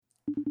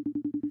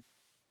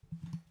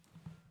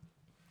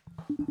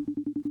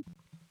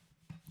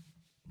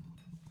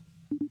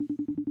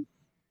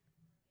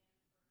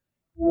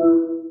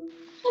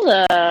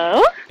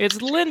It's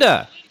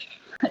Linda.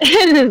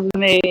 It is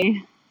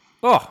me.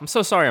 Oh, I'm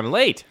so sorry I'm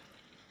late.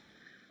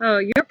 Oh,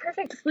 you're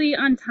perfectly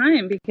on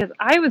time because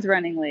I was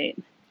running late.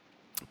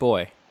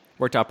 Boy,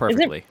 worked out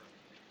perfectly.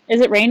 Is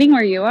it raining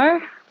where you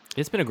are?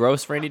 It's been a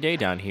gross rainy day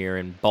down here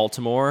in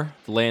Baltimore,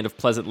 the land of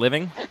pleasant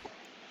living.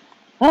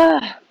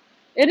 It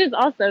is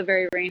also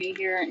very rainy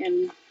here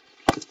in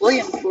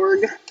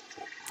Williamsburg.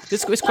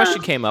 This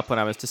question came up when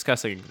I was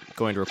discussing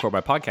going to record my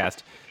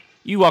podcast.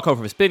 You walk home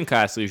from spin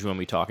class usually when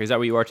we talk. Is that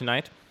where you are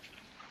tonight?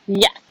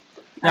 Yes.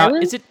 Now,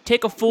 does it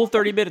take a full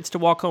 30 minutes to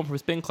walk home from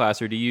spin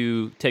class, or do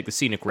you take the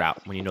scenic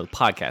route when you know the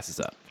podcast is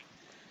up?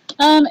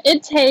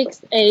 It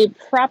takes a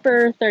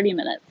proper 30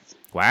 minutes.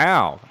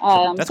 Wow.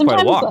 That's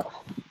quite a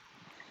walk.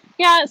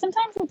 Yeah,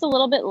 sometimes it's a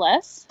little bit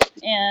less,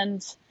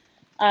 and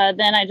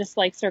then I just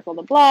circle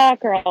the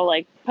block, or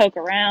I'll poke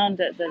around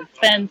at the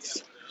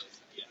fence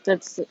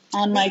that's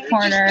on my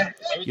corner.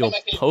 You'll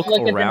poke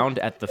around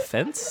at the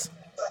fence?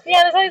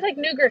 Yeah, there's always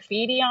new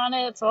graffiti on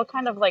it, so I'll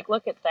kind of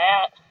look at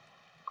that.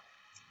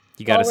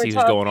 You got to see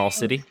who's going all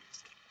city?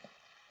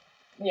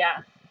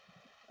 Yeah.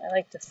 I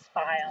like to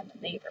spy on the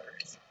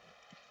neighbors.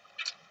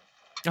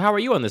 How are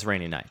you on this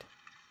rainy night?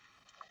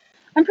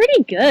 I'm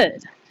pretty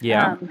good.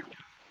 Yeah?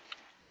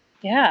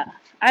 Yeah.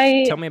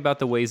 Tell me about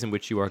the ways in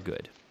which you are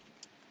good.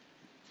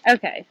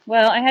 Okay.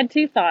 Well, I had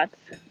two thoughts.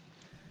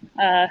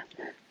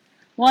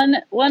 One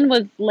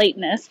was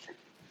lateness.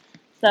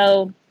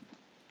 So,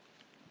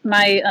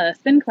 my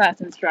spin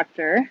class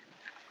instructor...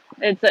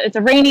 It's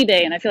a rainy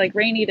day, and I feel like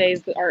rainy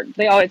days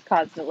they always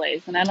cause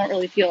delays, and I don't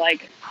really feel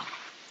like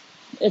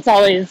it's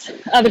always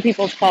other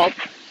people's fault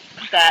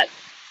that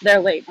they're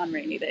late on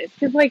rainy days.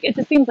 Because it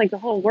just seems like the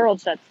whole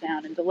world shuts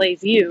down and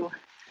delays you.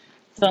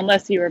 So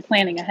unless you were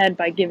planning ahead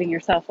by giving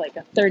yourself a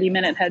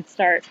 30-minute head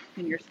start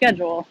in your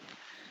schedule,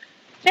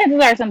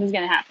 chances are something's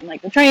going to happen.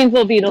 The trains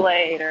will be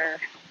delayed or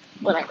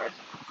whatever.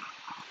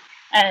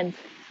 And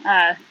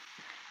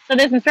so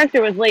this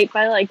instructor was late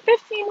by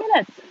 15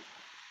 minutes.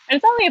 And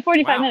it's only a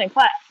 45-minute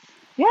class.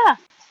 Yeah.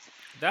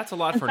 That's a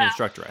lot for an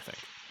instructor, I think.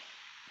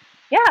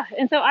 Yeah,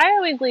 and so I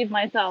always leave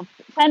myself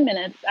 10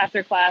 minutes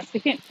after class to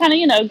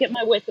kind of, get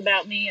my wits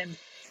about me and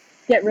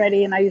get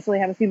ready. And I usually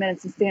have a few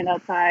minutes to stand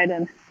outside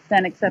and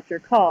then accept your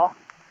call.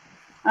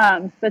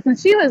 But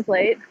since she was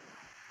late,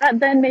 that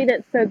then made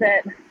it so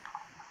that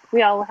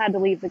we all had to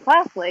leave the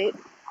class late.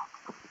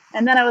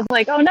 And then I was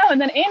like, oh no,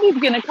 and then Andy's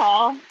going to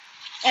call,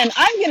 and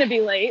I'm going to be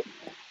late.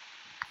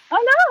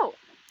 Oh no!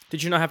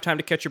 Did you not have time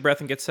to catch your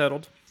breath and get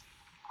settled?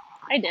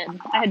 I did.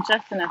 I had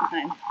just enough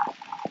time.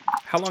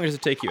 How long does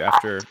it take you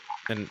after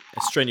a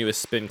strenuous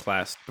spin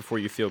class before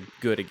you feel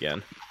good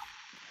again?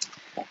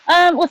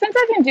 Well, since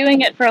I've been doing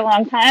it for a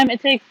long time,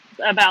 it takes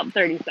about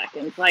 30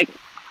 seconds.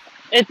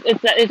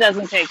 It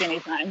doesn't take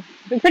any time.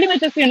 But pretty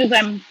much as soon as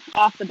I'm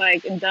off the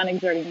bike and done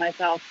exerting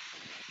myself,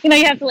 you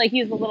have to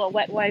use the little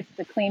wet wipes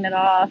to clean it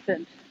off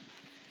and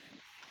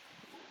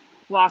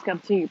walk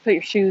up to you, put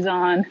your shoes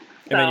on.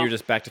 And then you're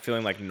just back to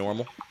feeling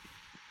normal?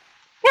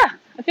 Yeah,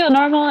 I feel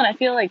normal and I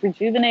feel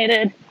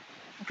rejuvenated.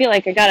 I feel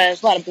like I got a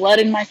lot of blood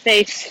in my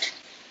face.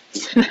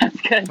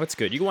 That's good. That's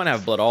good. You want to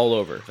have blood all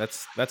over.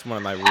 That's one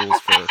of my rules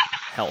for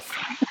health.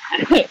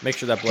 Make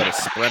sure that blood is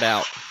spread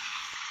out.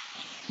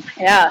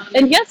 Yeah.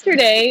 And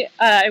yesterday,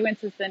 I went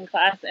to spin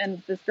class,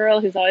 and this girl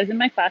who's always in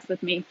my class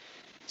with me,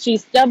 she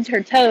stubbed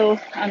her toe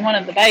on one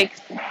of the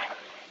bikes.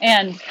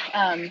 And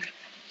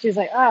she was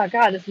like, oh,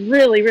 God, this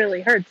really,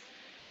 really hurts.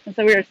 And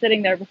so we were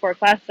sitting there before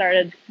class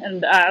started,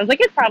 and I was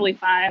like, it's probably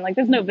fine.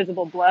 There's no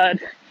visible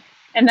blood.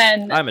 And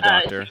then... I'm a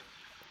doctor.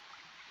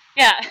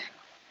 Yeah.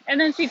 And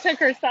then she took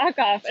her sock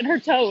off, and her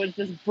toe was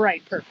just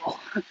bright purple.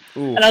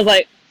 Ooh. And I was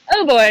like,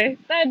 oh boy,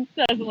 that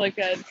doesn't look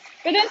good.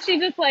 But then she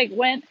just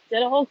went,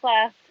 did a whole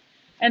class.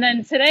 And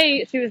then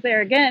today she was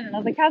there again, and I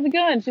was like, how's it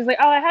going? She's like,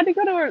 oh, I had to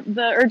go to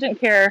the urgent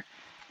care,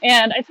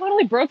 and I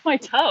totally broke my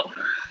toe.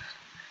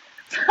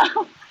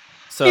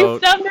 So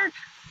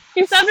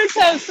she stubbed her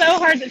toe so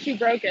hard that she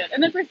broke it,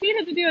 and then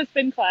proceeded to do a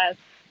spin class.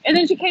 And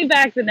then she came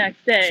back the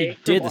next day.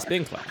 She did the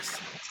spin class?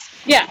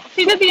 Yeah,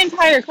 she did the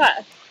entire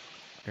class.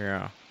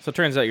 Yeah. So it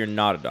turns out you're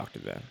not a doctor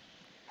then.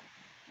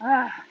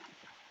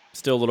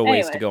 Still a little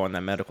ways to go on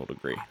that medical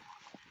degree.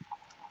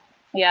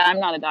 Yeah,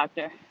 I'm not a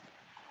doctor.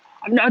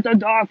 I'm not a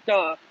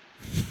doctor.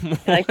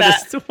 Like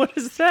that. What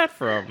is that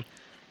from?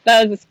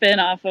 That was a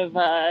spin-off of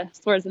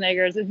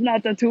Schwarzenegger's It's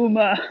Not a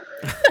Tumor.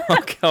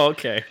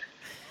 Okay.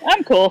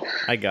 I'm cool.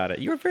 I got it.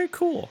 You're very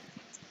cool.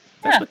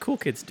 That's what cool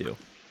kids do.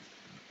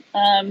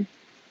 That's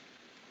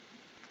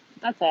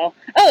all.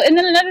 Oh, and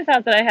then another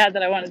thought that I had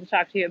that I wanted to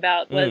talk to you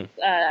about was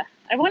I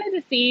wanted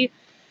to see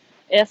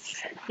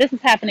if this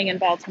is happening in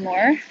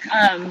Baltimore,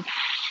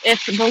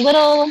 if the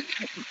little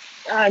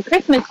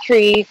Christmas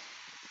tree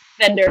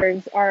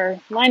vendors are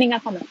lining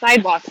up on the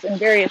sidewalks in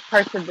various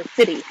parts of the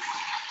city.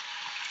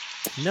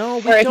 No,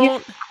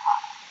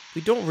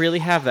 we don't really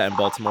have that in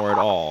Baltimore at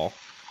all.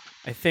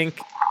 I think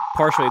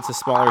partially it's a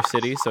smaller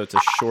city, so it's a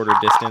shorter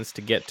distance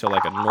to get to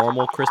a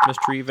normal Christmas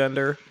tree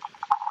vendor,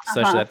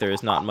 such that there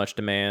is not much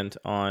demand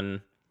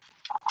on,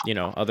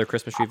 other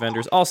Christmas tree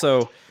vendors.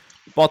 Also,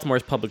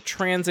 Baltimore's public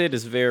transit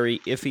is very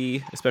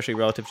iffy, especially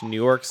relative to New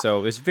York.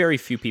 So there's very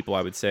few people,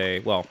 I would say.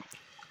 Well,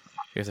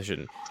 I guess I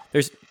shouldn't.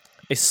 There's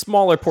a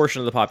smaller portion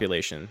of the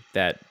population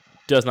that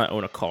does not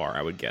own a car,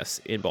 I would guess,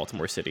 in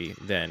Baltimore City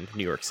than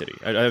New York City.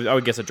 I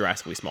would guess a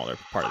drastically smaller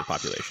part of the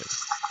population.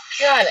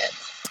 Got it.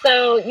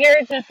 So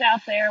you're just out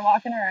there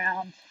walking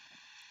around,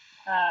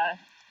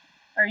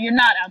 or you're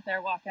not out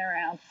there walking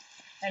around,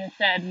 and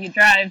instead you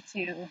drive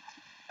to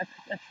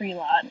a tree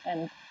lot,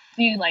 and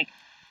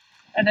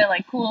are there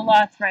like cool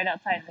lots right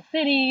outside of the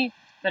city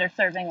that are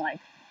serving like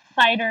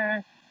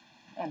cider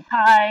and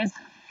pies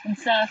and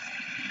stuff?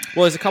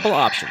 Well, there's a couple of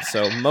options.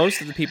 So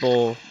most of the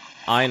people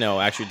I know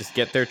actually just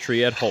get their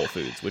tree at Whole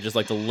Foods, which is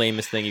like the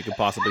lamest thing you could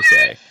possibly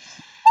say.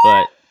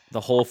 But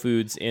the Whole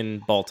Foods in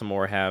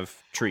Baltimore have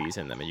trees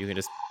in them, and you can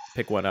just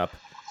pick one up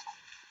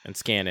and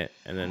scan it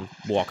and then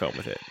walk home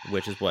with it,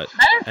 which is what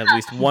at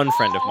least one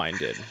friend of mine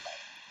did.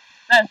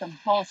 That's some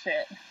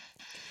bullshit.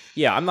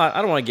 Yeah, I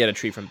don't want to get a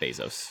tree from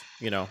Bezos,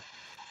 you know.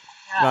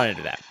 Yeah. Not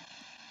into that.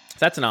 So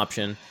that's an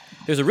option.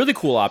 There's a really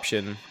cool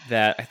option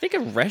that I think a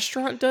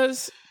restaurant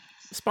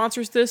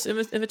sponsors this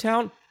in the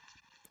town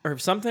or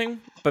something.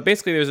 But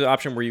basically there's an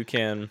option where you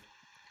can,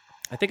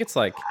 I think it's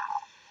like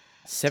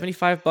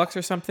 $75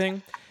 or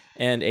something,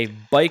 and a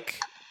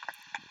bike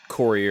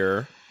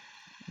courier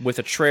with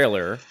a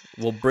trailer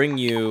will bring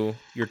you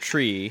your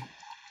tree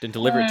and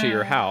deliver it to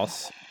your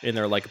house in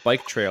their like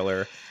bike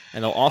trailer,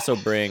 and they'll also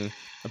bring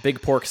a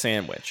big pork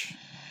sandwich.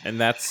 And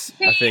that's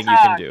a thing you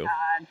can do.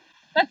 God.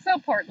 That's so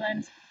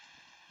Portland.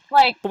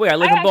 Like, but wait, I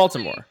live in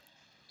Baltimore.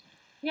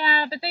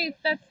 Yeah, but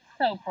that's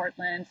so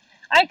Portland.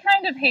 I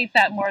kind of hate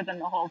that more than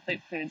the Whole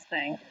Foods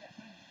thing.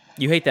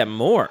 You hate that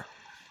more?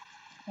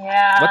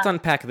 Yeah. Let's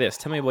unpack this.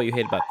 Tell me what you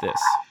hate about this.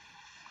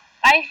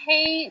 I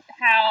hate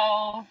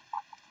how...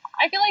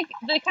 I feel like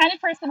the kind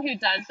of person who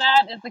does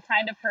that is the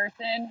kind of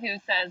person who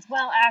says,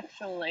 well,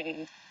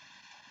 actually,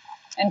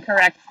 and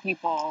corrects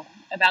people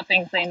about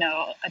things they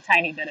know a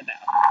tiny bit about.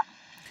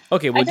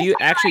 Okay, well, do you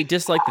actually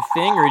dislike the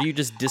thing, or do you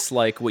just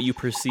dislike what you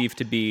perceive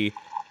to be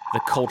the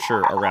culture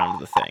around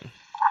the thing?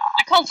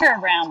 The culture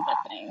around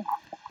the thing.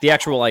 The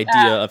actual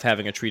idea of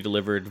having a tree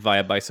delivered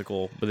via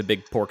bicycle with a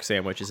big pork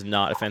sandwich is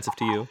not offensive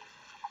to you?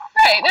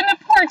 Right, and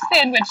the pork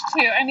sandwich,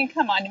 too. I mean,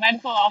 come on, you might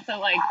as well also,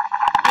 like...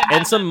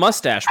 And some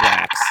mustache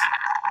wax.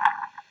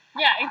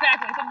 Yeah,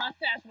 exactly. Some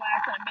mustache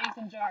wax and a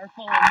mason jar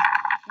full of,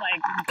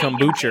 like...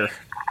 kombucha.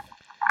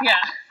 Yeah.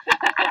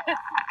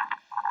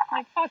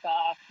 Like, fuck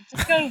off.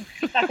 Just go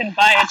fucking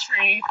buy a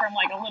tree from,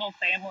 like, a little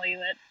family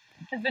that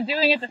has been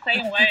doing it the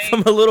same way.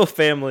 From a little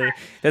family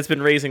that's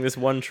been raising this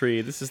one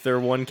tree. This is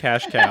their one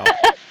cash cow.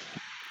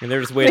 And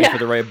they're just waiting for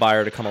the right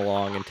buyer to come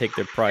along and take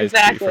their prize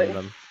tree from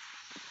them.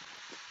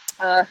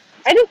 I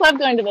just love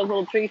going to those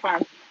little tree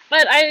farms.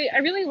 But I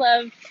really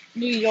love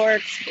New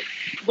York's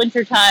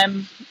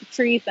wintertime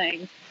tree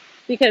thing,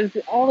 because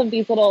all of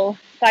these little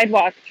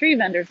sidewalk tree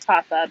vendors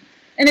pop up.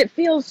 And it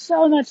feels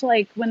so much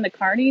like when the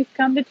carnies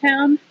come to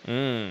town.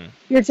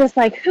 You're just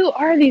like, who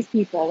are these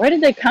people? Where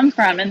did they come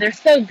from? And they're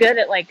so good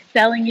at like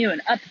selling you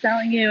and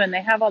upselling you. And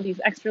they have all these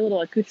extra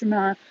little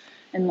accoutrements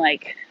and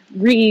like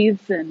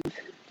wreaths. And it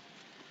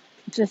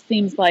just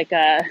seems like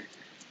I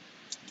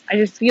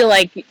just feel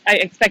like I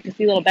expect to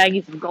see little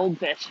baggies of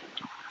goldfish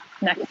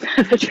next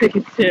to the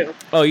trees too.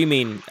 Oh, you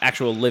mean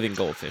actual living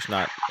goldfish,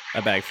 not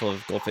a bag full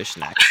of goldfish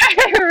snacks.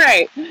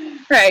 Right.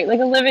 Like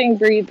a living,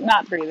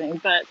 not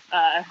breathing, but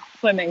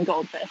swimming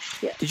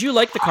goldfish. Yeah. Did you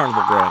like the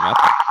carnival growing up?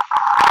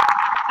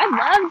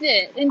 I loved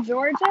it. In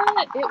Georgia,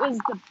 it was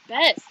the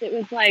best. It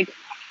was like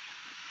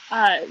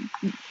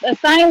a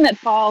sign that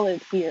fall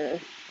is here.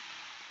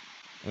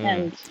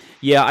 And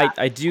yeah,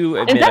 I do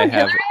admit is that I have.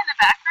 Hillary in the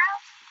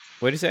background?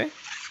 What did you say?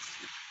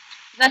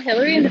 Is that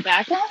Hillary in the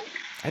background?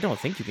 I don't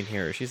think you can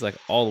hear her. She's like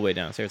all the way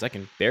downstairs. I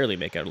can barely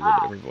make out a little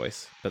bit of her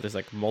voice, but there's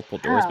like multiple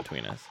doors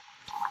between us.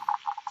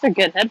 Those are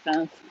good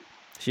headphones.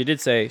 She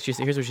did say,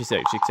 here's what she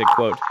said. She said,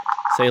 quote,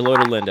 "Say hello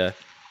to Linda,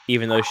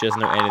 even though she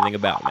doesn't know anything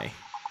about me."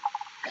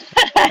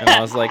 And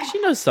I was like, she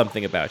knows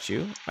something about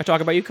you. I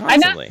talk about you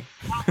constantly.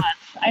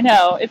 I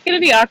know. It's going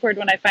to be awkward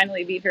when I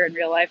finally meet her in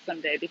real life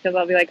someday, because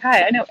I'll be like,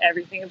 hi, I know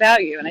everything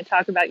about you, and I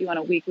talk about you on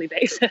a weekly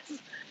basis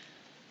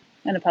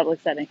in a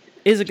public setting.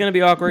 Is it going to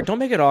be awkward? Don't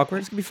make it awkward.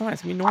 It's going to be fine.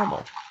 It's going to be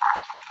normal.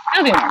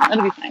 It'll be normal.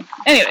 It'll be fine.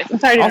 Anyways, I'm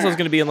sorry to Also, it's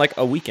going to be in like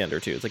a weekend or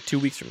two. It's like 2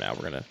 weeks from now.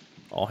 We're going to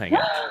all hang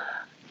out.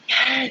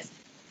 Yes.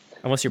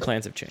 Unless your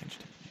plans have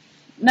changed.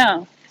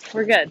 No,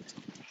 we're good.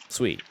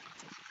 Sweet.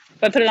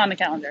 But put it on the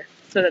calendar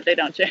so that they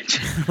don't change.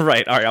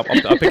 Right. All right.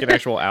 I'll pick an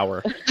actual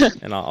hour,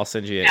 and I'll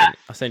send you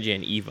I'll send you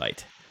an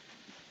Evite.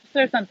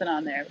 Throw something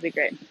on there. It'd be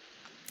great.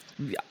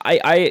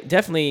 I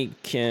definitely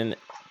can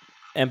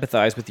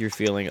empathize with your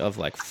feeling of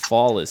like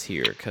fall is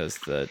here because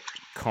the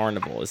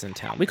carnival is in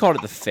town. We called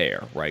it the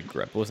fair where I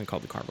grew up. It wasn't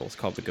called the carnival. It's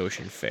called the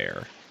Goshen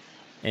Fair.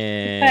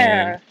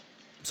 And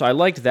so I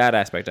liked that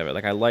aspect of it.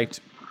 Like I liked...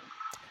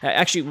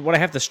 Actually, what I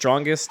have the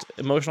strongest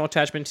emotional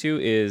attachment to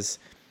is,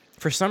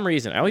 for some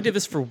reason, I only did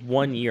this for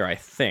 1 year, I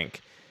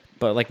think,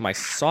 but like my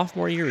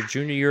sophomore year or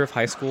junior year of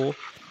high school,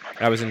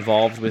 I was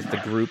involved with the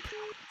group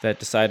that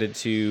decided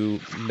to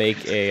make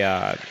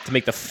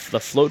the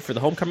float for the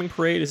homecoming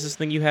parade. Is this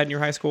thing you had in your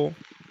high school?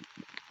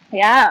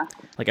 Yeah.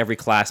 Like every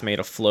class made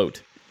a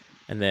float,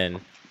 and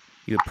then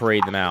you would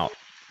parade them out.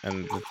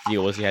 And the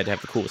deal was you had to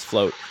have the coolest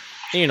float.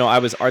 And, I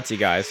was artsy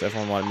guy, so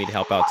everyone wanted me to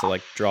help out to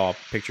like draw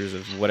pictures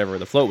of whatever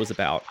the float was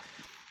about.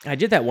 And I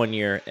did that one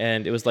year,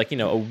 and it was like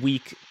a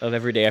week of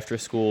every day after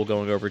school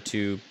going over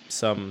to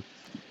some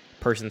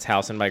person's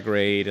house in my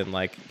grade and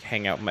like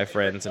hang out with my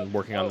friends and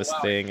working on this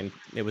thing. And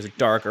it was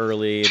dark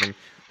early, and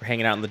we're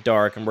hanging out in the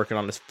dark and working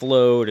on this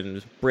float, and it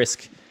was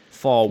brisk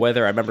fall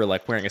weather. I remember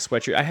like wearing a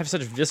sweatshirt. I have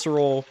such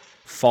visceral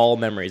fall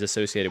memories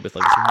associated with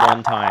like this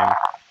one time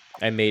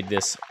I made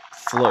this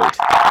float,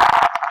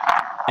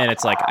 and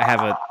it's like I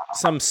have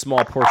some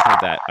small portion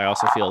of that. I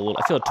also feel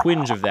a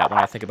twinge of that when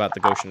I think about the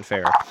Goshen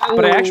Fair.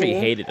 But I actually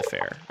hated the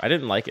fair. I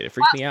didn't like it. It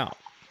freaked me out.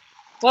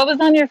 What was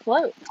on your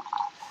float?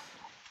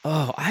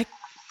 Oh, I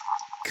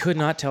could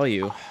not tell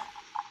you.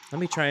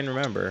 Let me try and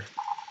remember.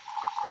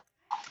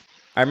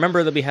 I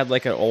remember that we had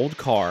like an old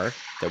car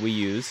that we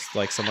used.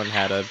 Like someone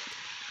had a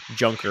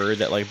junker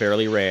that like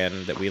barely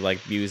ran that we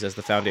like used as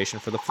the foundation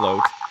for the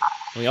float.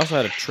 And we also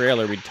had a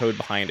trailer we towed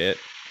behind it.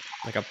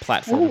 Like a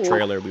platform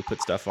trailer we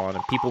put stuff on,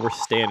 and people were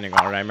standing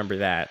on it. I remember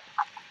that.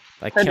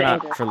 I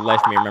cannot for the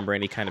life of me remember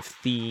any kind of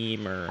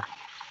theme or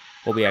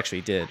what we actually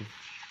did.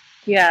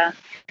 Yeah.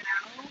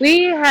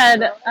 We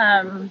had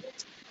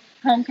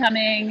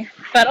homecoming,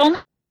 but only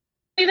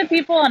the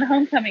people on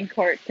homecoming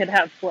court could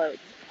have floats.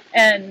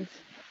 And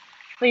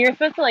so you're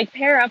supposed to like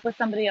pair up with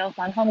somebody else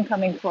on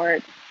homecoming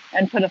court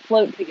and put a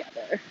float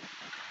together.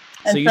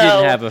 So you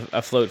didn't have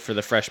a float for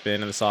the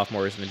freshmen and the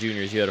sophomores and the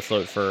juniors. You had a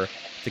float for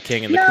the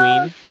king and the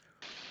queen?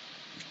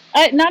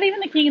 Not even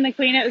the king and the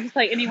queen. It was just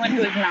like anyone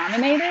who was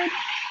nominated.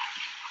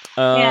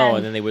 Oh,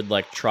 and then they would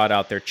like trot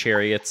out their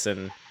chariots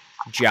and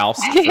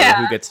joust for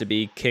who gets to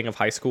be king of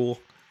high school.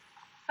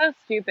 So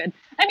stupid.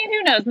 I mean,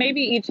 who knows? Maybe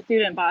each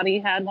student body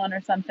had one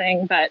or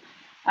something, but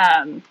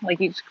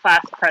like each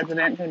class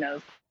president, who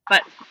knows?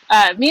 But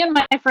me and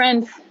my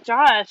friend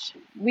Josh,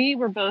 we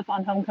were both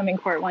on homecoming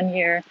court one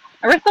year.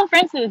 And we're still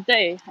friends to this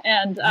day.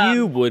 And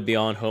you would be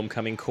on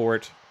homecoming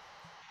court.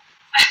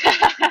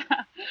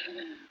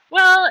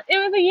 Well, it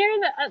was a year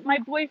that my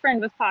boyfriend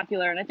was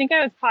popular, and I think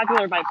I was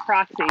popular by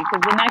proxy,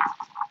 because the next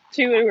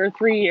 2 or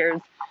 3 years,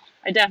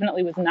 I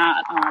definitely was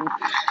not on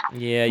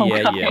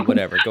homecoming.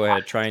 Whatever. Go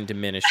ahead. Try and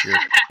diminish your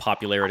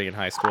popularity in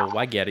high school. Well,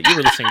 I get it. You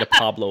were listening to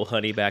Pablo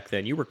Honey back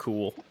then. You were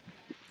cool.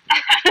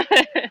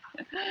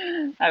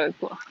 I was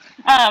cool.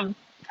 I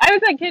was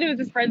that kid who was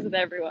just friends with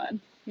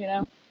everyone,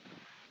 Yeah,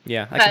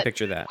 I can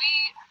picture that.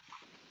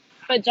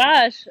 But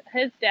Josh,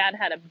 his dad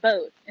had a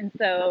boat, and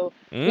so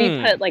we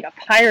put like a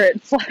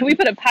pirate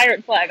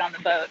flag on the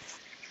boat.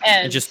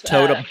 And just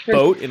towed a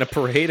boat in a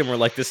parade, and we're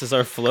like, this is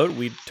our float?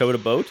 We towed a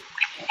boat?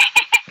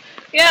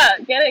 Yeah,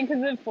 get it?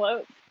 Because it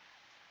floats.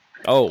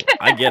 Oh,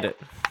 I get it.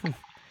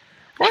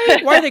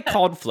 Why are they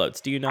called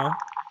floats? Do you know?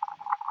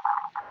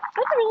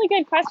 That's a really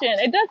good question.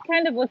 It does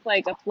kind of look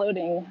like a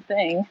floating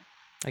thing.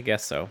 I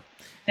guess so.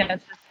 Yeah,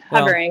 it's just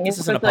hovering. This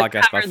isn't a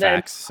podcast about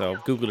facts, so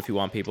Google it if you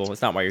want, people.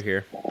 It's not why you're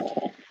here.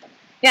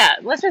 Yeah,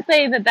 let's just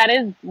say that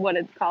is what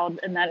it's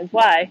called, and that is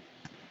why.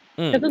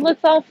 Because it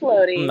looks all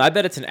floaty. I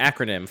bet it's an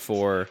acronym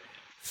for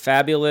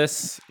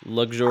fabulous,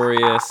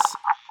 luxurious,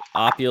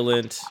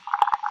 opulent,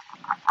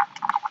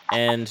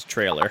 and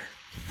trailer.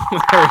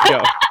 There we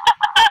go.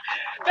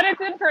 But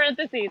it's in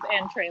parentheses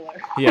and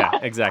trailer. Yeah,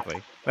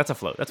 exactly. That's a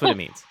float. That's what it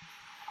means.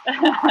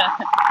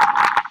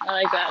 I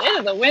like that.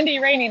 It is a windy,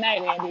 rainy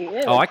night,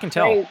 Andy. I can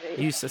tell.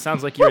 It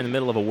sounds like you're in the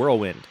middle of a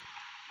whirlwind.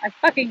 I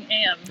fucking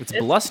am. It's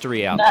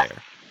blustery out there.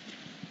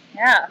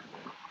 Yeah.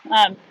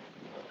 How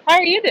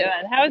are you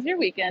doing? How was your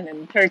weekend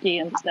in Turkey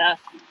and stuff?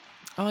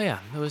 Oh, yeah.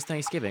 It was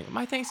Thanksgiving.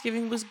 My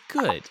Thanksgiving was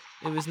good.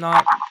 It was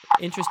not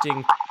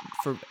interesting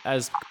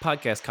as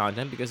podcast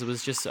content because it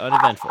was just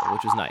uneventful,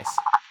 which was nice.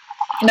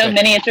 No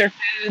miniature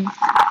foods?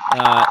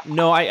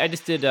 No, I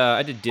just did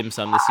I did dim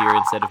sum this year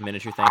instead of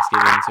miniature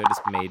Thanksgiving, so I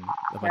just made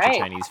a bunch of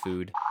Chinese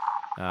food,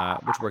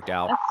 which worked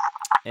out.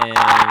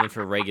 And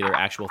for regular,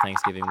 actual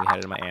Thanksgiving, we had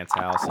it at my aunt's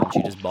house, and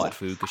she just bought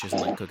food because she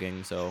doesn't like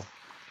cooking, so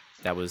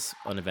that was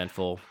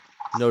uneventful.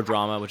 No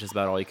drama, which is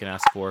about all you can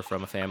ask for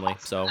from a family,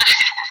 so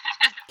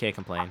can't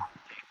complain.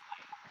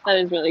 That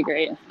is really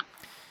great.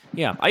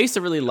 Yeah, I used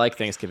to really like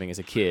Thanksgiving as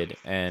a kid,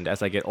 and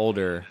as I get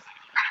older,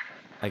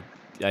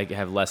 I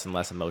have less and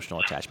less emotional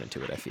attachment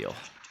to it, I feel.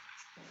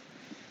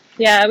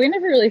 Yeah, we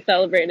never really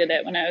celebrated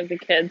it when I was a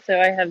kid, so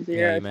I have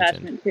zero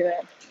attachment to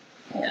it.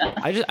 Yeah.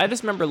 I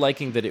just remember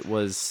liking that it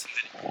was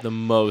the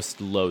most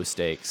low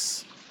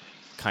stakes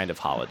kind of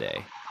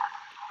holiday.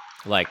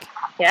 Like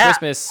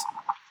Christmas.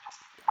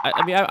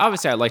 I mean,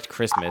 obviously I liked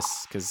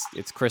Christmas because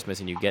it's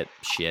Christmas and you get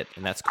shit,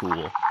 and that's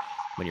cool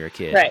when you're a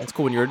kid. Right. It's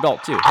cool when you're an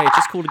adult too. Hey, it's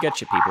just cool to get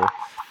shit, people.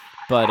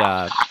 But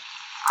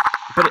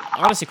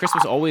honestly,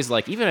 Christmas always,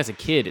 like, even as a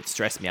kid, it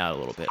stressed me out a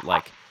little bit.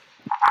 Like,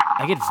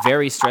 I get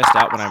very stressed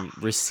out when I'm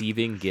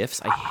receiving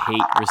gifts. I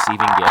hate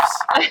receiving gifts.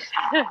 You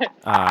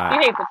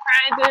hate the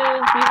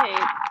prizes. You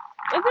hate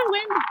Is the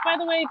wind, by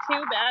the way,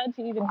 too bad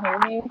to even hear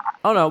me?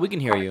 Oh no, we can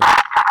hear you.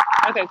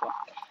 Okay, cool.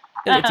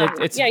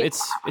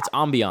 It's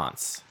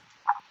ambiance.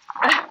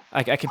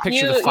 I can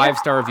picture the You-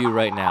 5-star view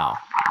right now.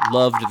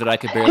 Loved that I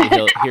could barely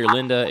hear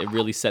Linda. It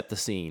really set the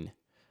scene.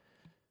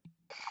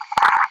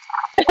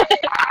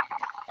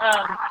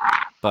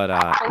 But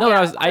no,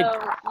 yeah,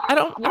 I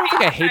don't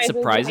think I hate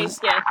surprises.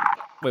 You hate gifts.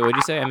 Wait, what did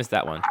you say? I missed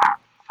that one.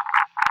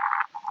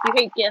 You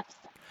hate gifts.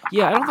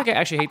 Yeah, I don't think I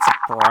actually hate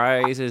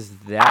surprises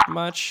that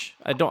much.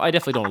 I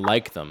definitely don't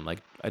like them. Like,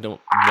 I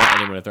don't want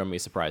anyone to throw me a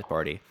surprise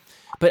party.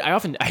 But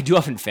I do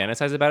often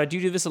fantasize about it. Do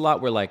you do this a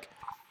lot where, like,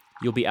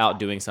 you'll be out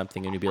doing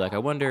something and you'll be like, I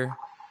wonder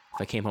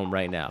if I came home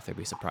right now if there'd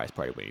be a surprise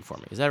party waiting for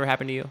me. Has that ever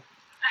happened to you?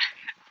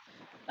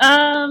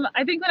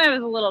 I think when I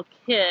was a little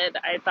kid,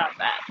 I thought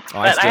that. Oh,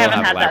 I still haven't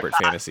have had elaborate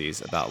that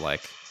fantasies about,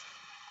 like,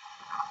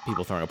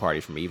 people throwing a party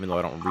for me, even though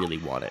I don't really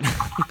want it.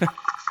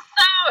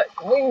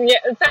 Oh, yeah,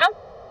 it sounds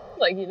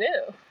like you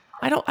do.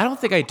 I don't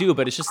think I do,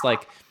 but it's just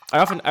like I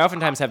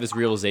oftentimes have this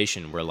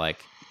realization where,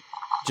 like,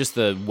 just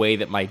the way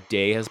that my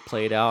day has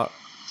played out,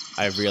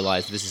 I've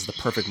realized this is the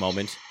perfect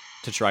moment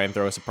to try and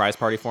throw a surprise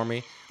party for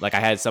me. Like, I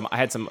had some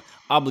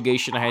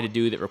obligation I had to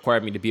do that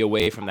required me to be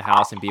away from the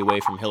house and be away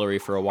from Hillary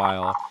for a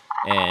while,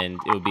 and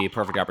it would be a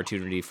perfect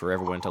opportunity for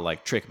everyone to,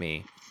 like, trick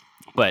me.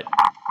 But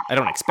I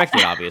don't expect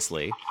it,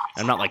 obviously.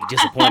 I'm not, like,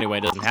 disappointed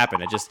when it doesn't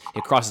happen.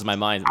 It crosses my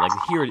mind that,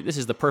 like, this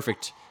is the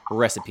perfect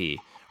recipe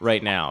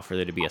right now for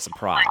there to be a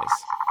surprise.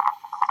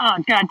 Oh,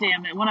 God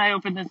damn it. When I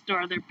open this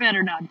door, there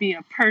better not be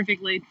a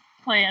perfectly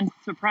planned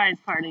surprise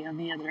party on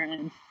the other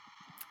end.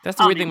 That's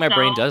the weird thing my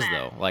brain does,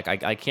 though. Like,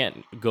 I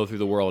can't go through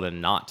the world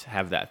and not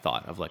have that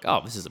thought of, like,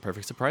 oh, this is a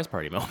perfect surprise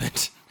party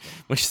moment,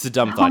 which is a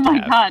dumb thought to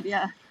have. Oh, my God,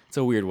 yeah. It's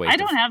a weird way. I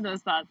don't have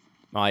those thoughts.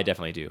 Oh, I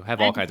definitely do. I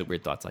have all kinds of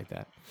weird thoughts like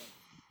that.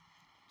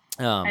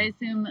 I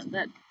assume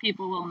that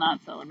people will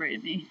not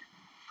celebrate me.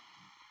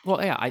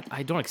 Well, yeah,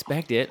 I don't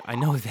expect it. I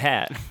know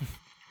that.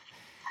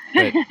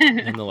 But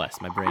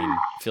nonetheless, my brain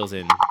fills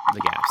in the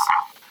gaps.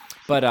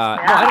 But no,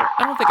 I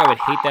don't think I would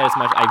hate that as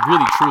much. I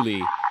really,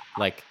 truly,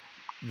 like,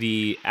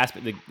 the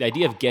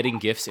idea of getting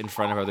gifts in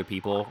front of other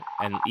people,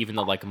 and even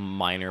the, like,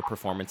 minor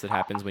performance that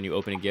happens when you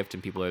open a gift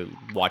and people are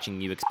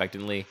watching you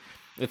expectantly,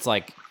 it's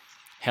like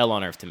hell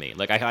on earth to me.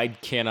 Like, I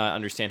cannot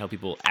understand how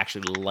people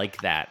actually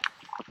like that.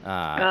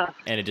 And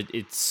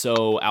it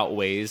so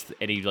outweighs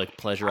any, like,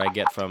 pleasure I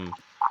get from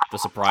the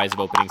surprise of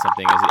opening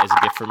something as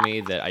a gift for me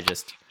that I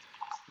just,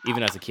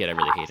 even as a kid, I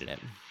really hated it.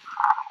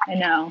 I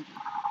know.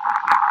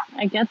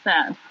 I get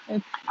that.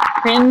 It's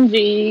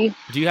cringy.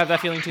 Do you have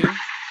that feeling too?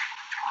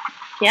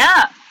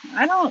 Yeah.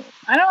 I don't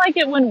like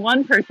it when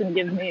one person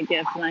gives me a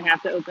gift and I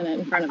have to open it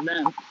in front of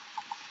them.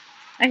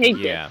 I hate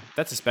gifts. Yeah,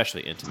 that's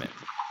especially intimate.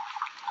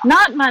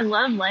 Not my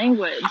love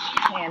language,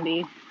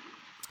 Andy.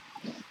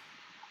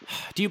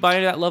 Do you buy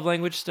into that love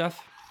language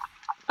stuff?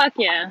 Fuck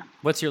yeah.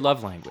 What's your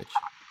love language?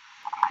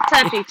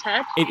 Touchy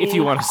touch. If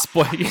you want to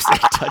spoil, you say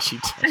touchy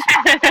touch.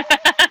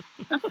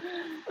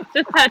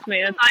 Just touch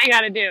me. That's all you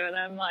gotta do. And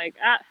I'm like,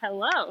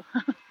 hello.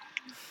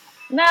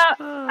 No,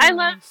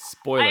 I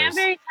spoilers. I am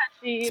very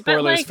touchy. Spoilers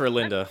but, like, for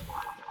Linda.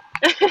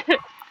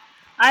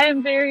 I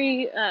am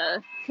very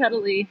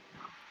cuddly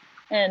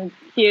and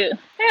cute.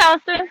 Hey,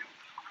 Austin.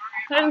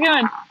 How's it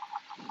going?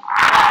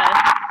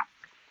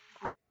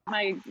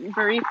 My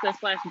barista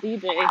 /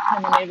 DJ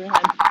in the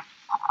neighborhood.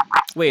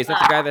 Wait, is that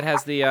the guy that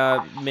has the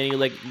mini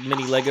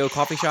Lego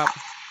coffee shop?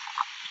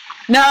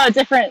 No,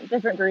 different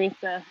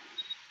barista.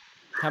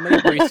 How many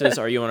baristas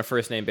are you on a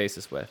first name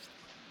basis with?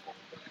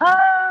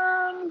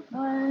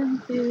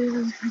 1,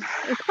 2.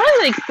 It's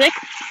probably like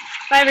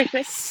 5 or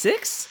 6.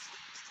 6?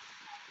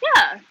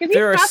 Yeah,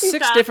 there are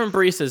 6 different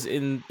baristas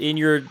in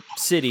your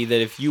city that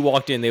if you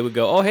walked in, they would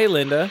go, "Oh, hey,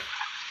 Linda."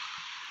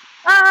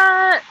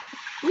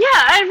 Yeah,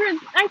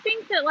 I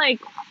think that, like,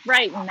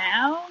 right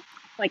now,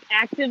 like,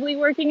 actively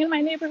working in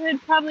my neighborhood,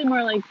 probably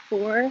more like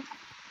 4.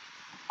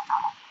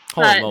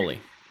 Holy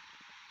moly.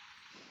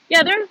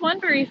 Yeah, there's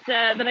one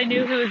barista that I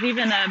knew who was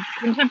even a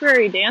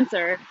contemporary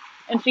dancer,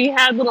 and she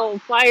had little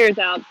flyers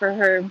out for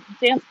her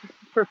dance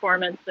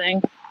performance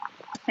thing.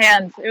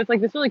 And it was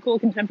like this really cool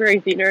contemporary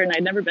theater, and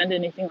I'd never been to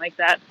anything like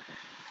that.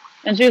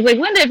 And she was like,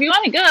 "Linda, if you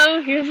want to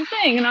go, here's the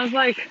thing." And I was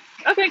like,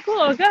 "Okay,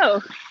 cool, I'll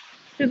go."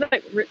 She was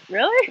like,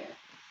 "Really?"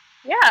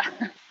 Yeah.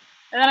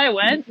 And then I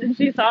went, and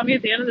she saw me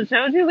at the end of the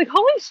show, and she was like,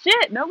 "Holy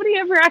shit, nobody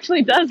ever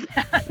actually does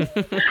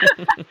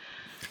that."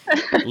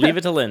 Leave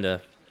it to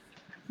Linda.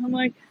 I'm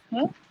like,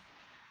 well,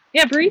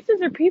 yeah,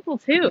 baristas are people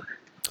too.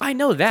 I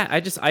know that.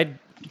 I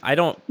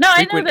don't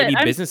frequent any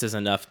businesses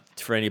enough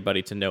for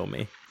anybody to know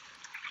me.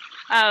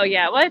 Oh,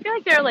 yeah. Well, I feel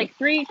like there are like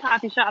 3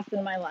 coffee shops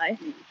in my life.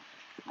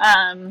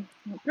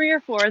 3 or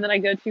 4 that I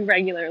go to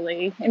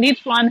regularly. And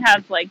each one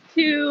has like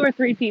 2 or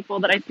 3 people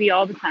that I see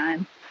all the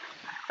time.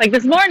 Like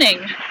this morning,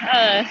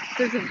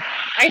 there's an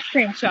ice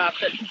cream shop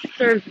that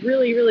serves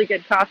really, really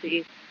good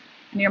coffee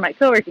near my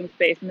co-working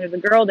space. And there's a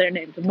girl there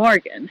named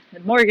Morgan.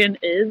 And Morgan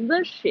is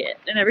the shit.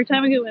 And every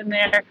time we go in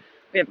there,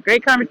 we have a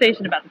great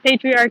conversation about the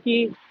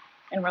patriarchy.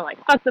 And we're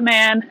like, fuck the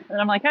man.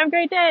 And I'm like, have a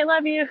great day. I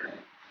love you.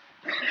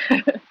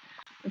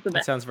 It's the That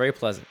best. sounds very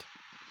pleasant.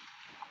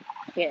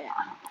 Yeah.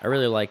 I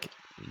really like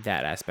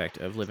that aspect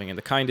of living in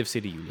the kind of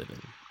city you live in.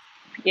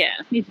 Yeah,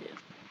 me too.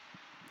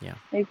 Yeah.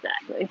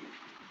 Exactly.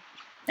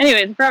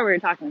 Anyways, I forgot what we were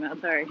talking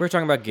about. Sorry. We're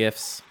talking about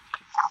gifts.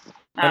 Oh,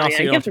 And also,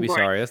 yeah, you don't have gifts to are be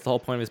boring. sorry. That's the whole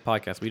point of this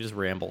podcast. We just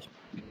ramble.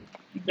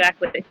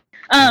 Exactly.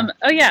 Yeah.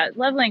 Oh yeah,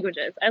 love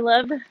languages. I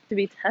love to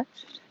be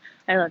touched.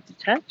 I love to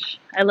touch.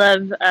 I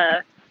love.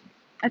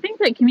 I think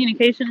that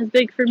communication is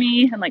big for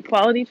me and like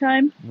quality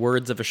time.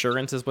 Words of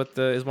assurance is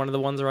is one of the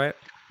ones, right?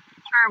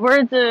 Or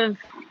words of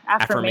Affirmation.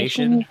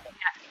 affirmation.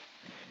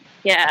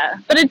 Yeah,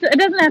 but it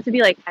doesn't have to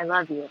be like I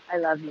love you, I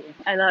love you,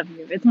 I love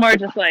you. It's more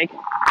just like,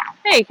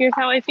 hey, here's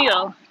how I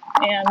feel,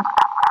 and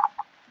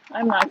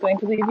I'm not going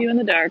to leave you in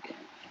the dark.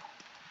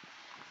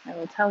 I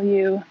will tell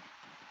you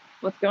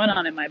what's going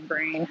on in my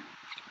brain.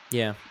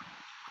 Yeah.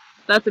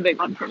 That's a big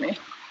one for me.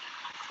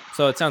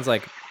 So it sounds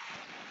like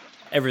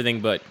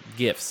everything but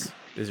gifts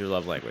is your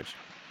love language.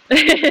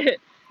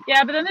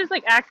 Yeah, but then there's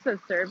like acts of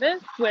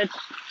service, which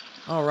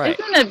Oh, right.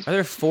 isn't Are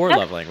there 4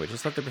 love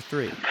languages? I thought there were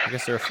 3. I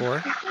guess there are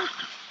 4.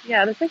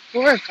 Yeah, there's like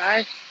 4 or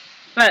 5.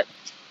 But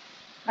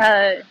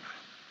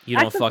You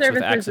don't acts of fucks with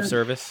service acts of isn't-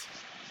 service?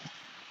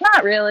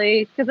 Not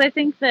really, because I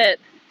think that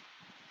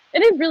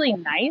it is really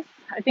nice.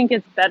 I think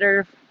it's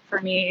better for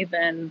me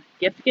than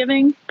gift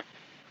giving.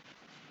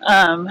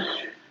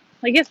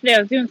 Like yesterday, I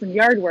was doing some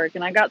yard work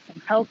and I got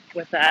some help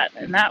with that,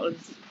 and that was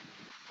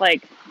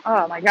like,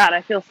 oh my god,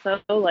 I feel so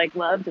like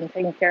loved and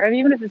taken care of,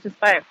 even if it's just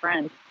by a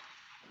friend.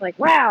 Like,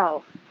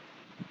 wow,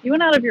 you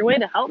went out of your way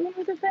to help me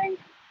with a thing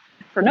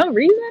for no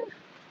reason.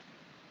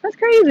 That's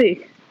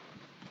crazy.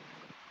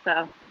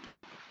 So,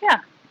 yeah.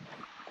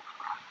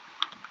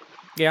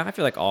 Yeah, I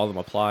feel like all of them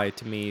apply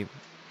to me,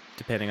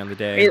 depending on the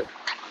day.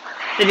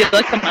 Did you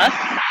look them up?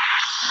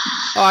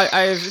 Oh,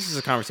 this is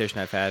a conversation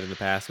I've had in the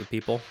past with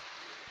people.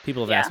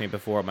 People have Yeah. asked me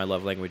before what my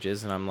love language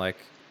is, and I'm like,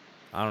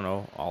 I don't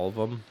know, all of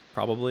them,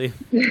 probably.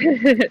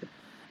 It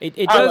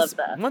I does. love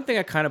that. One thing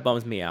that kind of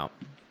bums me out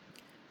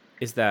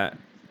is that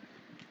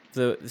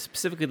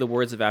specifically the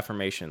words of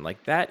affirmation,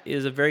 like that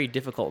is a very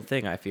difficult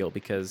thing, I feel,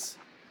 because,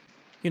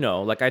 you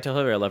know, like I tell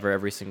her I love her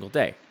every single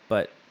day,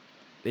 but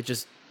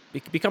it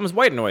becomes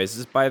white noise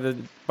just by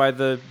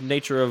the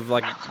nature of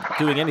like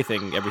doing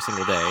anything every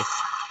single day.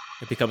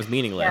 It becomes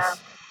meaningless. Yeah.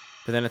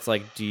 But then it's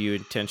like, do you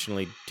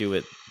intentionally do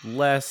it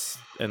less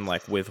and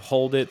like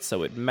withhold it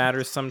so it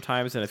matters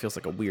sometimes, and it feels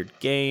like a weird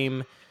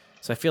game.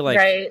 So I feel like,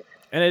 Right.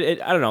 and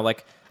I don't know,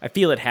 like I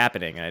feel it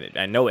happening, and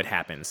I know it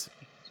happens,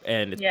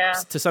 and it's Yeah.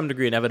 to some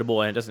degree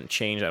inevitable, and it doesn't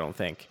change, I don't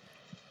think,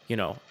 you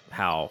know,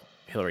 how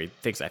Hillary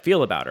thinks I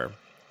feel about her.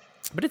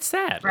 But it's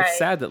sad. Right. It's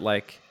sad that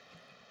like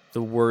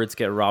the words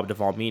get robbed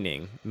of all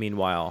meaning.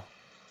 Meanwhile,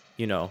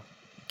 you know,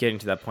 getting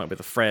to that point with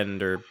a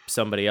friend or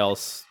somebody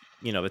else,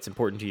 you know, that's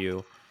important to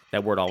you,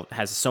 that word all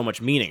has so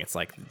much meaning. It's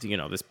like, you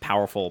know, this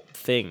powerful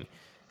thing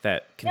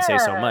that can say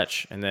so Yeah.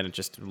 much, and then it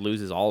just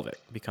loses all of it.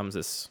 It becomes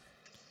this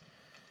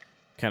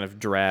kind of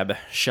drab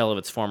shell of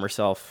its former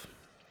self.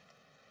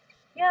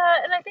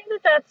 Yeah, and I think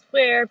that that's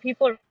where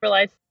people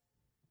rely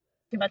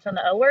too much on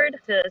the O word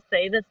to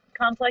say the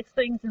complex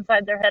things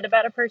inside their head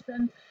about a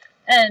person.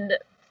 And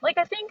like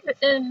I think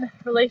that in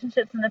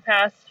relationships in the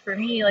past, for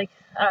me, like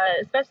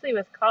especially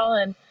with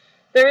Colin,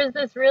 there is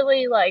this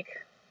really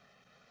like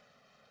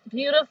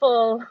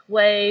beautiful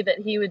way that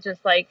he would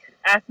just like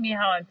ask me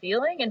how I'm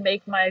feeling and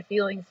make my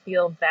feelings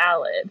feel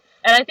valid.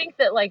 And I think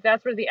that like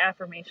that's where the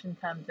affirmation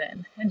comes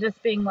in, and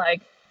just being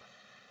like,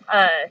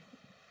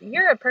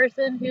 you're a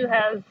person who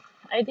has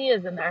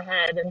ideas in their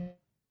head and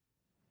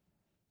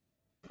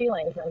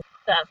feelings and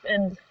stuff.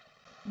 And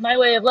my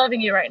way of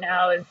loving you right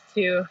now is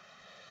to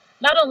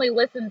not only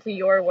listen to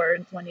your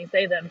words when you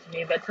say them to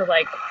me, but to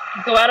like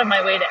go out of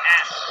my way to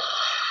ask.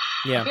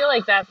 I Yeah. feel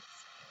like that's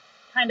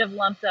kind of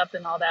lumped up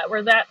in all that,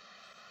 where that,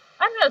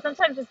 I don't know,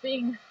 sometimes just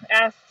being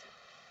asked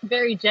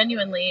very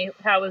genuinely,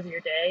 how was your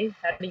day?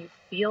 How do you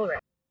feel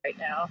right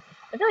now?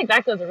 I feel like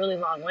that goes a really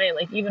long way,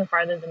 like even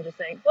farther than just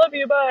saying, love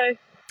you, bye.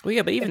 Well,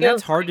 yeah, but even It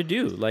feels that's hard to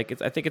do.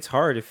 Like, I think it's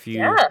hard if you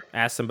Yeah.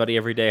 ask somebody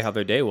every day how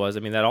their day was.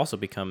 I mean, that also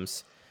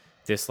becomes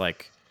this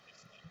like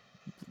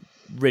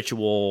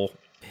ritual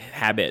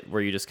habit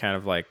where you just kind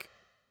of like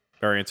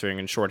are answering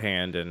in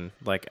shorthand, and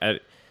like I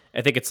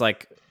think it's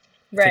like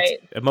Right.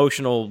 it's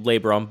emotional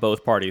labor on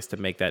both parties to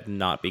make that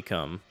not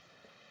become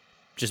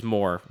just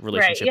more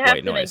relationship You have white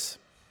to make noise.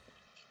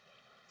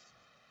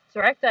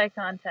 direct eye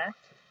contact.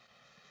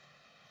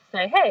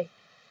 Say, hey,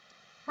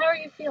 how are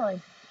you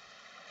feeling?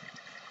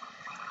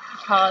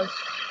 Pause.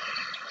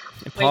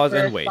 And pause for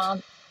a and wait.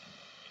 response.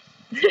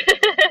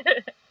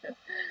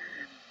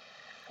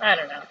 I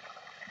don't know.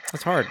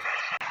 That's hard.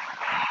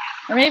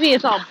 Or maybe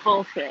it's all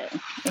bullshit.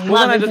 And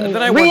Well, love then isn't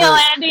I even real,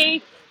 wonder-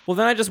 Andy. Well,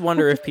 then I just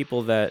wonder if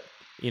people that,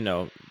 you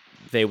know,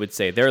 they would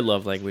say their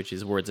love language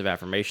is words of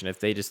affirmation,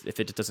 if it just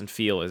doesn't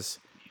feel as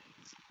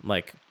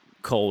like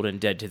cold and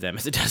dead to them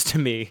as it does to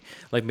me.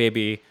 Like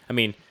maybe, I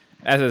mean,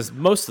 as is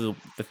most of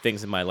the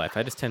things in my life,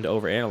 I just tend to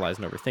overanalyze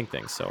and overthink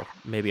things. So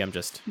maybe I'm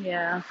just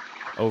Yeah.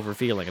 over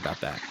feeling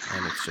about that,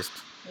 and it's just,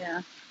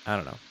 Yeah. I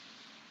don't know.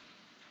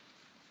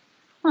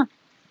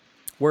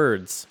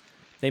 Words.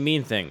 They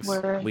mean things.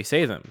 Words. We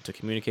say them to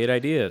communicate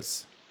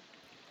ideas.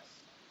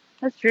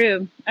 That's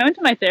true. I went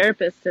to my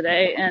therapist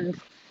today, and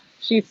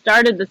she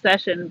started the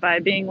session by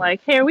being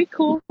like, "Hey, are we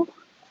cool?"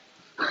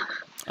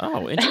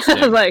 Oh, I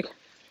interesting. was like,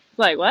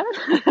 what?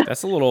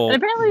 That's a little And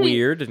apparently,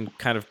 weird and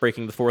kind of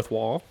breaking the fourth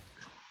wall.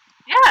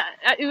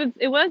 yeah,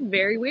 it was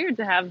very weird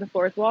to have the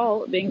fourth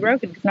wall being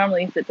broken, because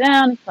normally you sit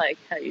down, it's like,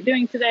 how are you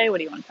doing today? What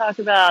do you want to talk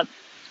about?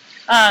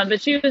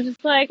 But she was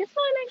just like, I just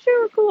want to make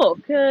sure we're cool,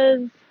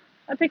 because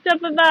I picked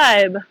up a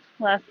vibe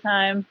last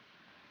time.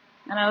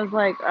 And I was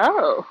like,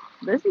 oh,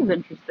 this is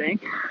interesting.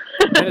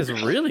 That is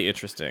really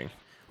interesting.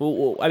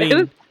 Well, I It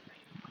was, mean,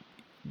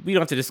 we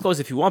don't have to disclose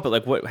if you want, but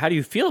like, how do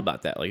you feel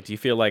about that? Like, do you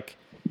feel like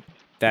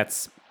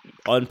that's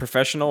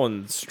unprofessional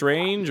and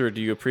strange, or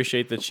do you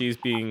appreciate that she's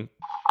being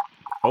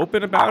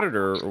open about it,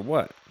 or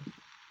what?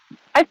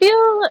 I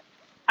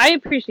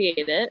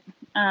appreciate it.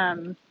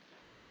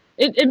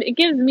 It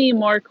gives me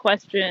more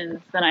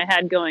questions than I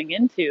had going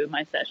into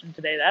my session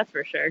today, that's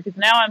for sure. Because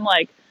now I'm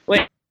like,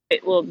 wait,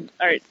 well,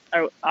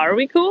 are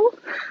we cool?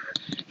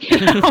 You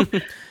know,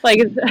 like,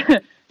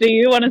 do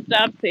you want to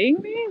stop seeing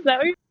me? Is that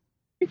what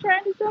you're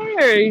trying to say,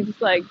 or are you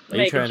just like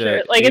making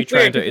sure? Like, it's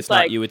weird. It's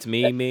not you, it's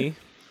me.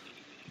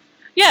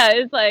 Yeah,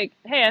 it's like,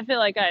 hey, I feel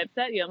like I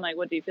upset you. I'm like,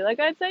 what, do you feel like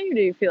I upset you? Or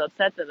do you feel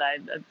upset that I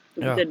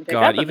didn't pick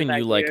up on even the fact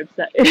you that like you're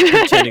upset?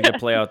 pretending to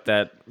play out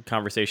that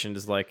conversation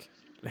is like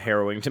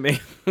harrowing to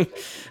me. I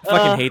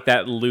fucking hate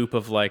that loop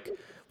of like,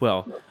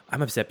 well,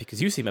 I'm upset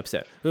because you seem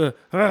upset.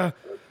 Yeah,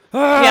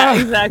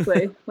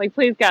 exactly. Like,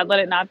 please God, let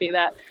it not be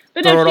that.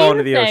 But Throw no, it she all was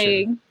into the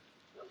saying, ocean.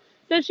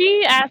 so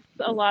she asks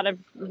a lot of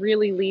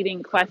really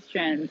leading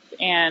questions,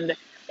 and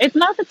it's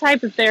not the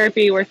type of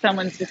therapy where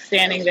someone's just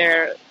standing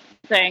there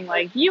saying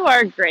like, you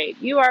are great,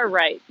 you are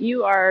right,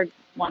 you are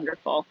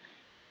wonderful.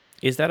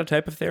 Is that a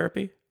type of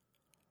therapy?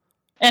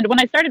 And when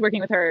I started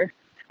working with her,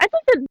 I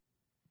think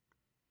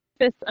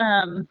that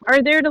therapists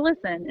are there to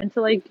listen and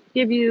to like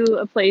give you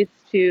a place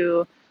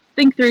to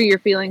think through your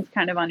feelings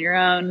kind of on your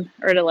own,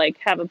 or to like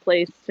have a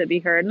place to be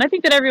heard. And I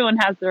think that everyone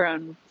has their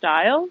own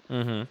style.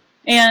 Mm-hmm.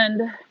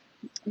 And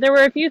there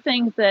were a few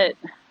things that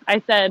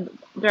I said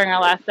during our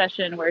last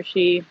session where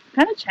she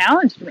kind of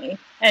challenged me,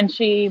 and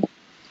she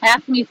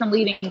asked me some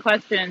leading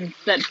questions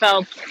that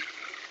felt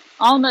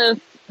almost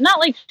not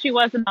like she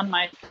wasn't on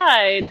my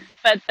side,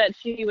 but that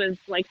she was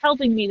like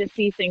helping me to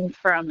see things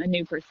from a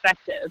new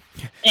perspective.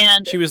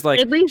 And She was like,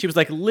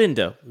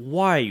 Linda,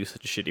 why are you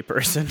such a shitty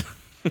person?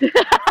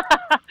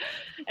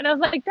 and I was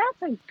like,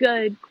 that's a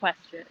good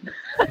question.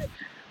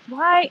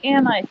 Why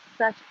am I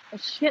such a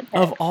shithead?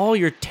 Of all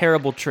your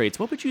terrible traits,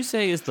 what would you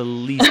say is the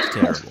least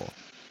terrible?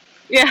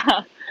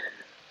 Yeah.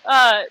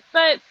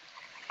 But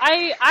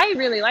I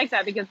really like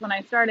that, because when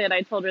I started,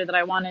 I told her that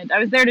I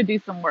was there to do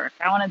some work.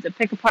 I wanted to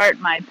pick apart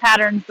my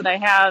patterns that I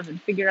have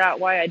and figure out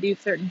why I do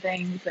certain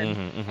things.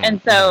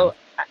 And so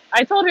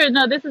I told her,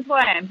 no, this is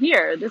why I'm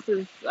here. This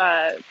is,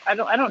 I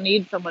don't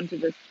need someone to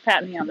just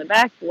pat me on the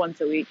back once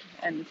a week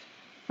and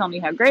tell me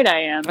how great I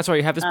am. That's why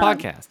you have this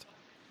podcast.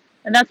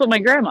 And that's what my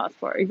grandma's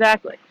for.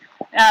 Exactly.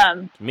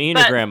 Me and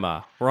your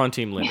grandma. We're on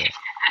Team Linda.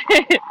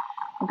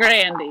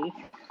 Grandy.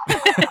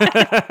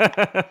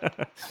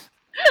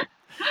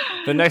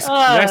 The next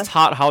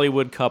hot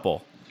Hollywood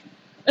couple.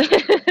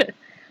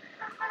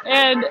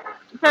 And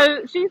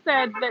so she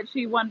said that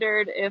she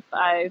wondered if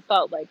I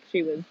felt like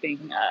she was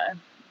being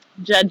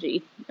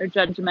judgy or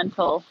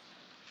judgmental.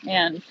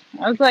 And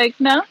I was like,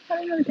 no, I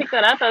didn't really pick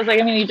that up. I was like,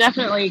 I mean, you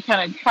definitely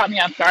kind of caught me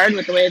off guard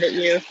with the way that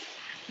you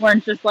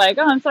weren't just like,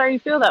 oh, I'm sorry you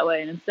feel that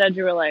way. And instead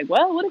you were like,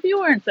 well, what if you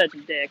weren't such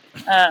a dick?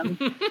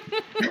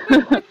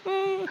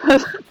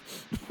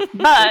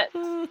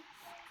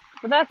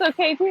 But that's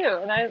okay too.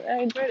 And I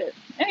enjoyed it.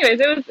 Anyways,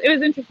 it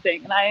was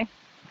interesting. And I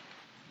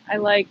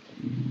like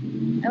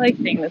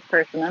seeing this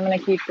person. I'm going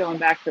to keep going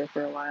back to her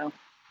for a while.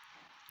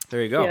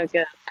 There you go. Yeah,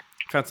 good.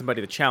 Found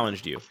somebody that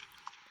challenged you.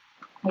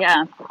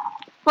 Yeah.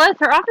 Plus,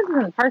 her office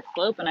is in Park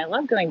Slope, and I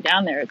love going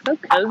down there. It's so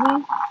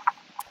cozy.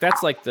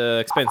 That's like the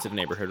expensive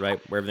neighborhood, right?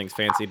 Where everything's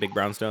fancy, big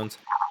brownstones.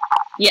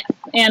 Yes,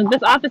 and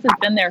this office has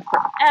been there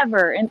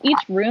forever, and each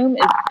room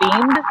is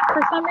themed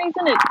for some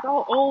reason. It's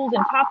all old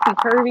and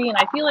topsy-turvy, and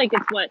I feel like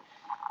it's what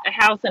a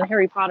house in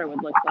Harry Potter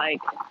would look like.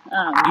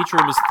 Each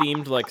room is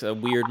themed like a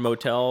weird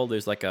motel.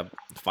 There's like a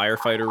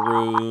firefighter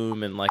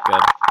room and like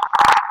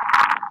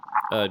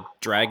a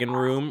dragon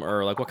room,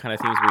 or like what kind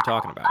of themes are we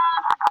talking about?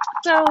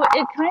 So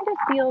it kind of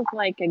feels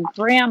like a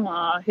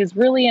grandma who's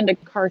really into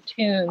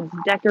cartoons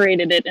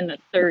decorated it in the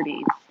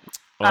 30s.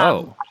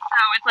 Oh. So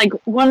it's like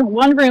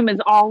one room is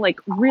all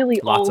like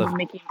really Lots old of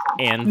Mickey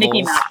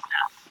anvils. Mouse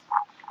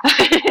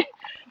stuff.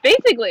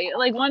 Basically,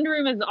 like one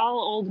room is all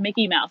old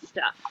Mickey Mouse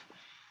stuff.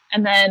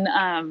 And then,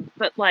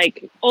 but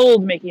like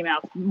old Mickey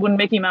Mouse, when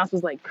Mickey Mouse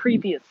was like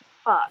creepy as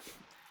fuck.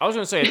 I was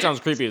going to say, it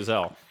sounds creepy as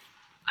hell.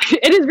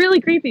 It is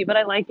really creepy, but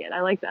I like it. I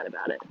like that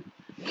about it.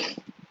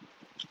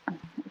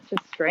 It's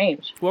just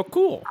strange. Well,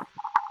 cool.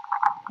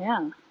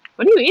 Yeah.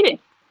 What are you eating?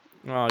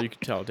 Oh, you can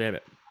tell, damn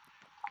it.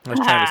 I was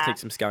trying to take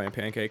some scallion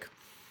pancake.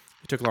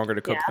 It took longer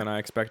to cook than I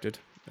expected.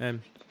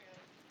 And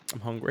I'm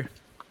hungry.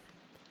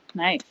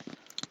 Nice.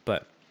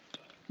 But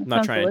I'm That not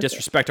sounds trying to delicious.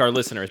 disrespect our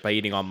listeners by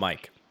eating on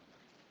mic.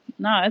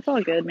 No, it's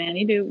all good, man.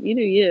 You do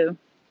you.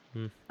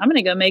 I'm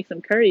gonna go make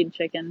some curried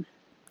chicken.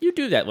 You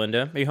do that,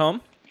 Linda. Are you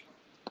home?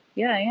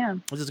 Yeah, I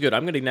am. This is good.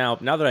 I'm gonna now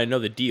that I know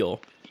the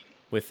deal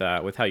with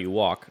how you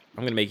walk,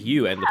 I'm gonna make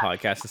you end the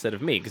podcast instead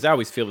of me, because I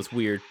always feel this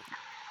weird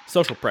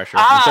social pressure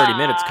when 30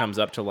 minutes comes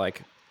up to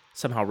like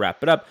somehow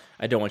wrap it up.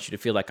 I don't want you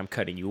to feel like I'm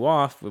cutting you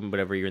off when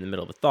whatever you're in the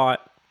middle of a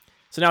thought.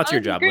 So now it's your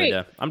this is job, great.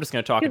 Linda. I'm just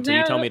gonna talk 'Cause until you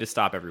now- tell me to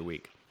stop every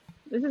week.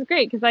 This is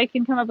great because I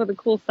can come up with a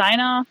cool sign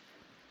off.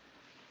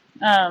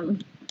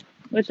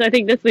 Which I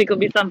think this week will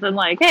be something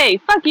like, "Hey,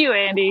 fuck you,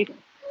 Andy."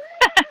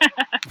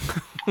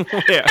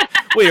 Yeah.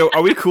 Wait,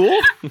 are we cool?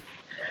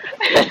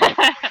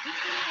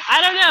 I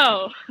don't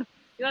know.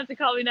 You'll have to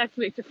call me next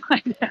week to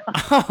find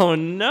out. Oh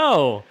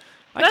no,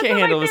 I can't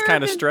handle this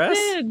kind of stress.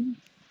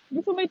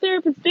 That's what my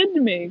therapist did to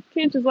me. You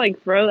can't just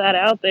like throw that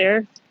out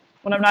there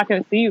when I'm not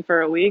going to see you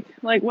for a week.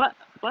 Like what?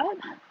 What?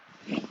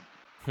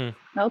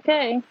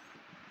 Okay.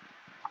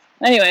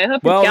 Anyway, I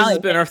hope. Well, this has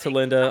been Earth to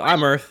Linda.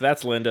 I'm Earth.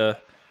 That's Linda.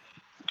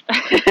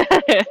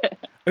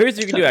 Here's what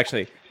you can do,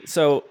 actually.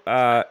 So,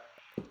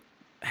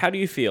 how do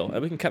you feel?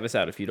 And we can cut this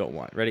out if you don't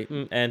want. Ready?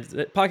 And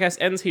the podcast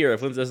ends here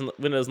if Linda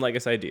doesn't like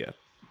this idea.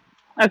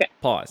 Okay.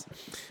 Pause.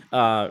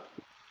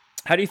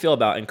 How do you feel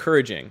about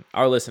encouraging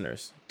our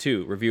listeners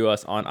to review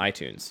us on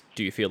iTunes?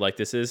 Do you feel like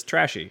this is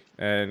trashy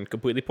and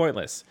completely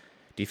pointless?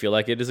 Do you feel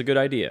like it is a good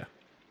idea?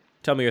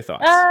 Tell me your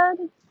thoughts.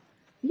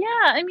 Yeah,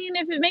 I mean,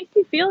 if it makes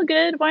you feel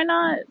good, why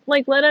not,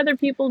 like, let other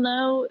people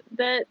know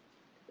that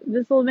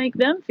this will make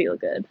them feel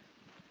good?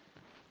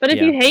 But if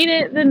you hate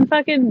it, then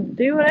fucking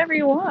do whatever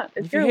you want.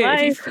 It's your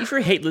life. If you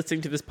hate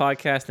listening to this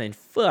podcast, then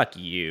fuck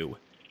you.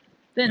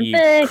 Then you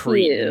fuck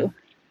cretin. you.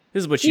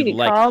 This is what you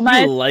like.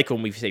 You like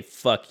when we say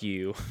fuck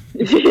you.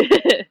 You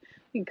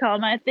can call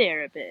my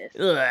therapist.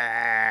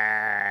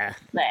 I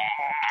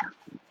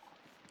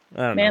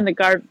don't Man, know.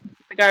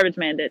 the garbage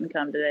man didn't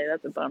come today.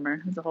 That's a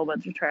bummer. There's a whole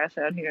bunch of trash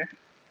out here.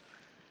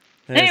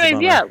 That is a Anyways,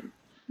 bummer. yeah.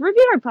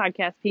 Review our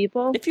podcast,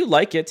 people. If you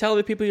like it, tell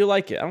other people you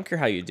like it. I don't care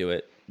how you do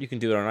it. You can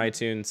do it on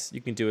iTunes.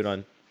 You can do it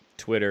on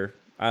Twitter.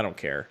 I don't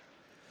care.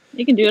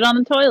 You can do it on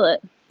the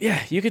toilet.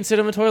 Yeah, you can sit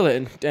on the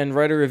toilet and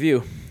write a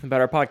review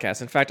about our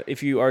podcast. In fact,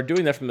 if you are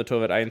doing that from the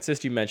toilet, I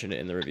insist you mention it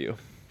in the review.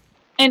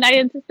 And I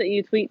insist that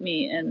you tweet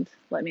me and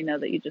let me know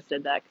that you just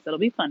did that because it'll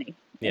be funny.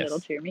 Yes, And it'll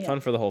cheer me fun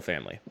up. for the whole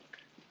family.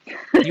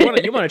 You want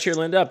to cheer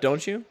Linda up,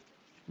 don't you,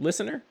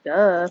 listener?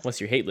 Duh.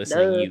 Unless you hate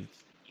listening, Duh. you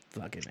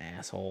fucking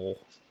asshole.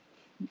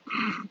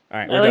 All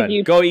right, I we're like done.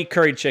 you. Go eat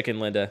curried chicken,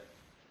 Linda.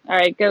 All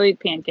right, go eat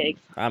pancakes.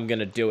 I'm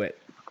gonna do it.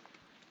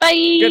 Bye.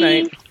 Good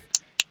night.